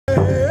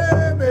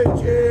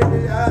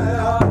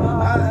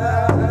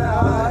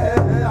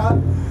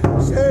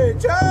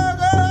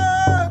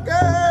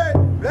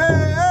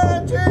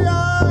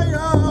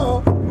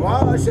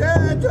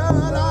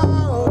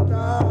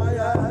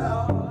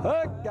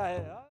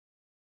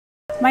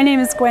My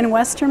name is Gwen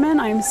Westerman.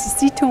 I'm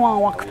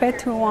Sisituan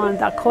Wakpetuan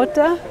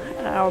Dakota,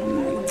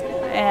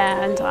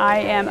 and I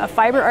am a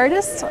fiber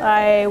artist.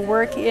 I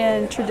work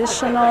in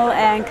traditional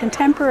and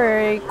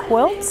contemporary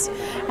quilts,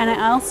 and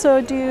I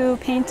also do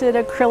painted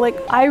acrylic.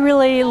 I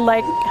really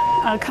like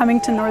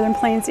coming to Northern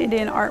Plains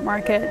Indian Art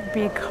Market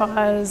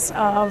because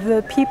of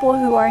the people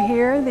who are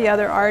here, the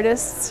other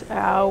artists.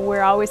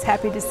 We're always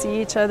happy to see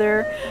each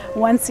other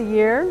once a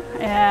year,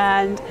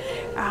 and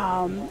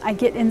I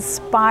get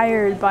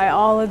inspired by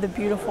all of the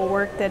beautiful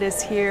work that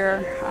is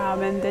here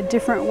and the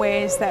different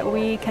ways that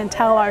we can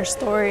tell our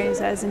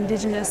stories as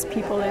Indigenous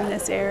people in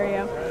this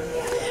area.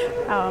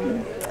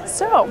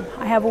 So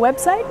I have a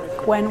website,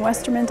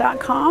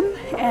 gwenwesterman.com,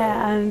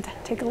 and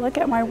take a look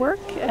at my work,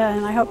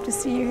 and I hope to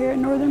see you here at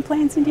Northern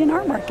Plains Indian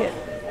Art Market.